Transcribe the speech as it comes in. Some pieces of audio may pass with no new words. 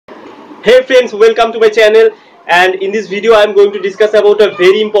Hey friends, welcome to my channel, and in this video I am going to discuss about a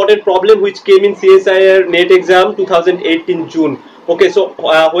very important problem which came in csir-net exam 2018 June. Okay, so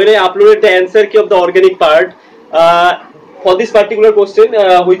when I uploaded the answer key of the organic part for this particular question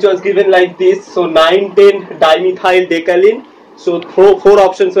which was given like this, so 9,10 dimethyl decalin, so four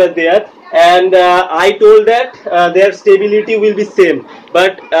options were there, and I told that their stability will be same,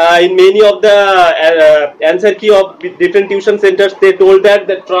 but in many of the answer key of different tuition centers they told that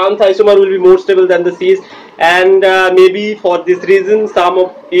the trans isomer will be more stable than the cis, and maybe for this reason some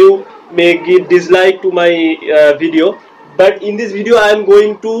of you may give dislike to my video. But in this video I am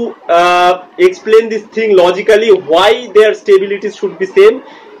going to explain this thing logically why their stability should be same.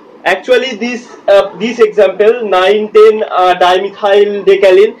 Actually this example 9,10 dimethyl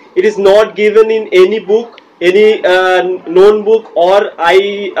decalin, it is not given in any book, any known book, or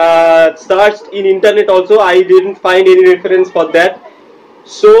I searched in internet also. I didn't find any reference for that.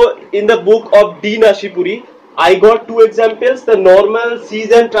 So in the book of D. Nashipuri I got two examples, the normal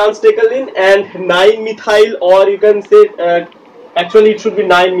cis and trans decalin and 9-methyl, or you can say actually it should be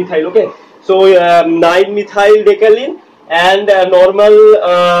 9-methyl. Okay, so 9-methyl decalin and normal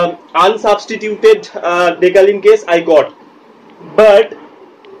unsubstituted decalin case I got. But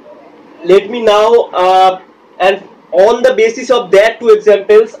let me now and on the basis of that two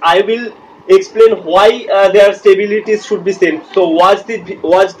examples I will explain why their stabilities should be same. So watch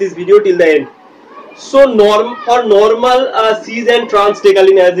this video till the end. So for normal cis and trans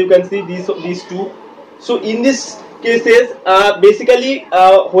decalin, as you can see these two, so in these cases basically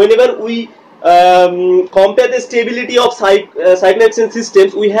whenever we compare the stability of cyclohexane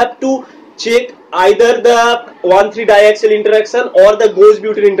systems, we have to check either the 1,3-diaxial interaction or the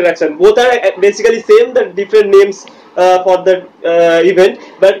Gauss-Butene interaction. Both are basically same, the different names for the event,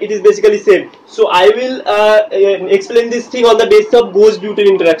 but it is basically same. So I will explain this thing on the basis of Gauss-Butene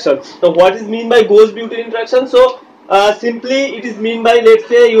interaction. Now what is mean by Gauss-Butene interaction? So simply it is mean by, let's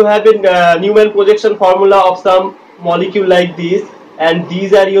say you have a Newman projection formula of some molecule like this, and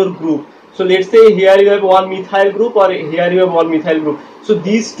these are your group. So let's say here you have one methyl group, or here you have one methyl group. So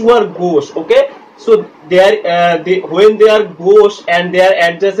these two are gauche. Okay, so when they are gauche and they are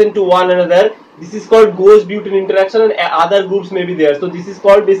adjacent to one another, this is called Gauss-Butene interaction, and other groups may be there. So this is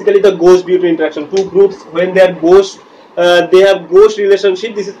called basically the Gauss-Butene interaction. Two groups, when they are gauche, they have gauche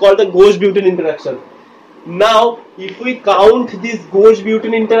relationship. This is called the Gauss-Butene interaction. Now if we count this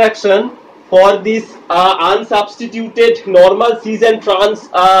Gauss-Butene interaction for this unsubstituted normal cis and trans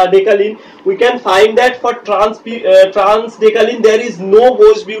decalin, we can find that for trans decalin there is no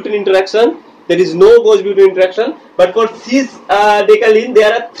Gauss-Butene interaction. There is no Gauss-Butene interaction, but for cis decalin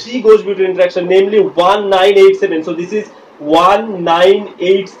there are three Gauss-Butene interaction, namely 1987. So this is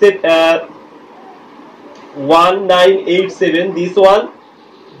 1987, 1987.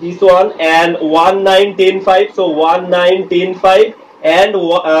 This one, and 1910-5. So 1910-5. and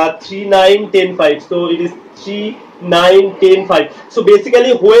 3910-5. So it is 3910-5. So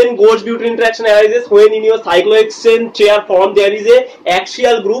basically when Gauss-Butene interaction arises, when in your cyclohexane chair form there is a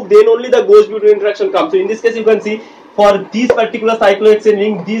axial group, then only the Gauss-Butene interaction comes. So in this case you can see for this particular cyclohexane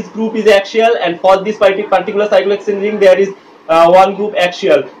ring this group is axial, and for this particular cyclohexane ring there is one group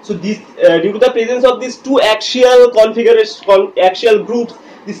axial. So this due to the presence of these two axial axial groups,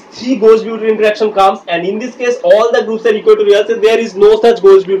 this three Gauss-Butene interaction comes, and in this case all the groups are equatorial, so there is no such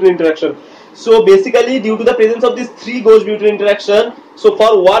Gauss-Butene interaction. So basically due to the presence of this three Gauss-Butene interaction, so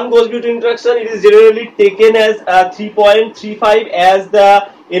for one Gauss-Butene interaction it is generally taken as 3.35 as the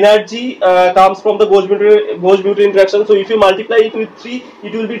energy comes from the Gauss-Butene interaction. So if you multiply it with 3,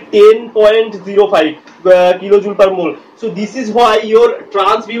 it will be 10.05 kilojoule per mole. So this is why your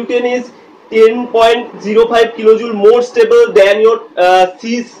trans-butane is 10.05 kilojoule more stable than your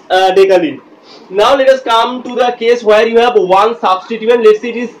cis decalin. Now let us come to the case where you have one substituent. Let's say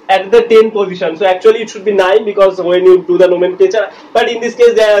it is at the 10 position. So actually it should be 9 because when you do the nomenclature, but in this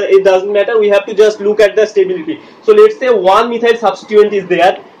case it doesn't matter. We have to just look at the stability. So let's say one methyl substituent is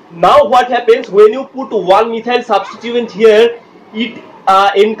there. Now what happens when you put one methyl substituent here? It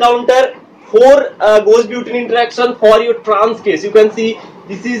encounter 4 Gauss-Butene interaction for your trans case. You can see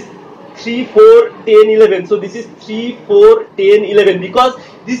this is 3, 4, 10, 11. So this is 3, 4, 10, 11 because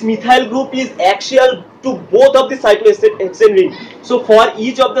this methyl group is axial to both of the cyclohexane ring. So for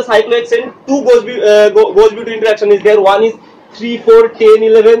each of the cyclohexane, two Gauss-Butene interaction is there. One is 3, 4, 10,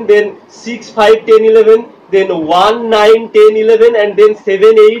 11, then 6, 5, 10, 11, then 1, 9, 10, 11, and then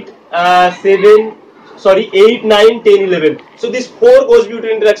 7, 8, 8, 9, 10, 11. So this 4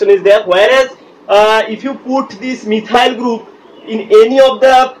 Gauss-Butene interaction is there. Whereas if you put this methyl group in any of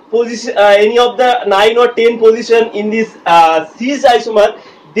the position, any of the 9 or 10 position in this cis isomer,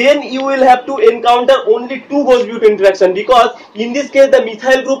 then you will have to encounter only 2 gauge-butane interaction, because in this case the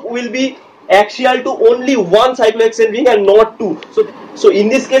methyl group will be axial to only one cyclohexane ring and not 2. So in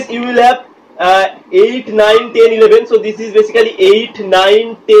this case you will have 8, 9, 10, 11. So this is basically 8,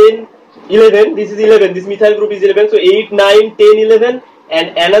 9, 10, 11. This is 11. This methyl group is 11. So 8, 9, 10, 11.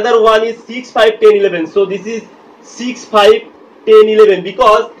 And another one is 6, 5, 10, 11. So this is 6, 5, 10, 11.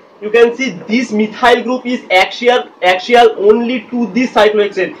 Because you can see this methyl group is axial only to this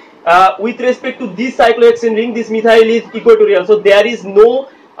cyclohexane. With respect to this cyclohexane ring, this methyl is equatorial. So there is no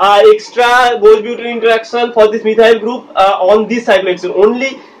extra gauge-butane interaction for this methyl group on this cyclohexane.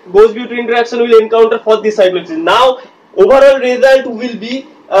 Only gauge-butane interaction will encounter for this cyclohexane. Now overall result will be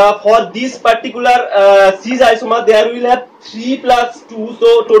for this particular cis isomer, there will have 3 plus 2,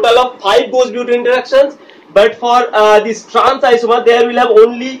 so total of 5 gauge-butane interactions. But for this trans isomer, there will have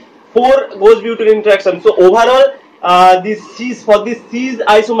only 4 gauge-butane interactions. So overall, for this cis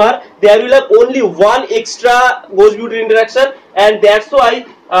isomer, there will have only 1 extra gauge-butane interaction, and that's why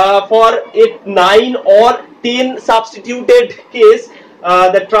for a 9 or 10 substituted case,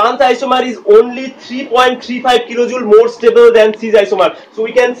 the trans isomer is only 3.35 kilojoule more stable than cis isomer. So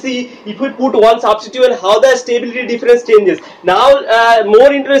we can see if we put one substituent how the stability difference changes. Now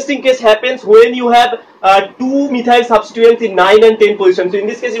more interesting case happens when you have 2 methyl substituents in 9 and 10 position. So in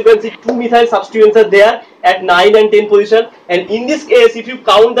this case you can see 2 methyl substituents are there at 9 and 10 position, and in this case if you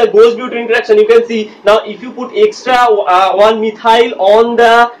count the gauge-butane interaction, you can see now if you put extra 1 methyl on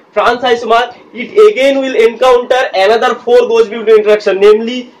the trans isomer, it again will encounter another 4 gauge-butane interaction,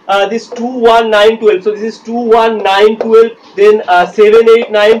 namely this 2, 1, 9, 12. So this is 2, 1, 9, 12, then 7,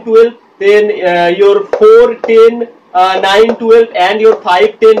 8, 9, 12, then your 4, 10, 9, 12, and your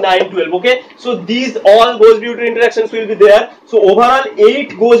 5, 10, 9, 12. Okay, so these all gauge-butane interactions will be there. So overall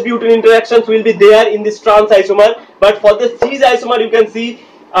 8 gauge-butane interactions will be there in this trans isomer. But for the cis isomer, you can see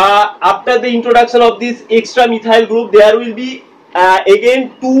after the introduction of this extra methyl group, there will be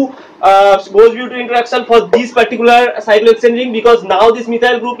again 2 gauge-butane interaction for this particular cyclohexane ring, because now this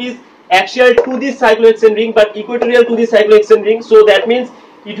methyl group is axial to this cyclohexane ring but equatorial to this cyclohexane ring. So that means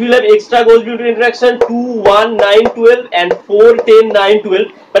it will have extra gauge-butane interaction 2, 1, 9, 12 and 4, 10, 9,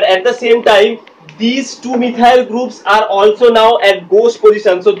 12. But at the same time, these 2 methyl groups are also now at gauge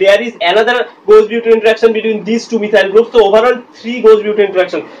position. So there is another gauge-butane interaction between these 2 methyl groups. So overall 3 gauge-butane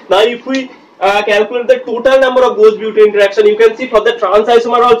interaction. Now if we calculate the total number of gauge-butane interaction, you can see for the trans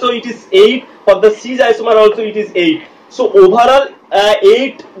isomer also it is 8, for the cis isomer also it is 8. So overall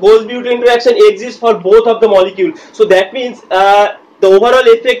 8 gauge-butane interaction exists for both of the molecules. So that means the overall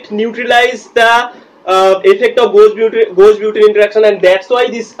effect neutralizes the effect of gauge-butane interaction, and that's why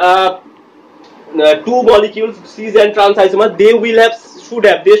this 2 molecules, cis and trans isomer, they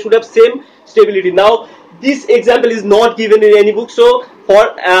should have same stability. Now this example is not given in any book, so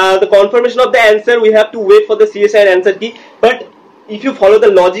for the confirmation of the answer we have to wait for the CSIR answer key. But if you follow the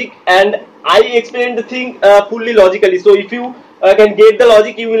logic, and I explained the thing fully logically, so if you can get the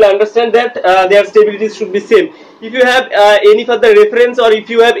logic, you will understand that their stabilities should be same. If you have any further reference or if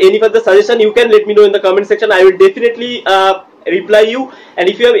you have any further suggestion, you can let me know in the comment section. I will definitely reply you, and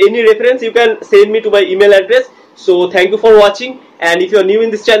if you have any reference, you can send me to my email address. So thank you for watching, and if you are new in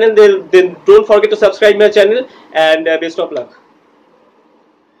this channel, then don't forget to subscribe my channel, and best of luck.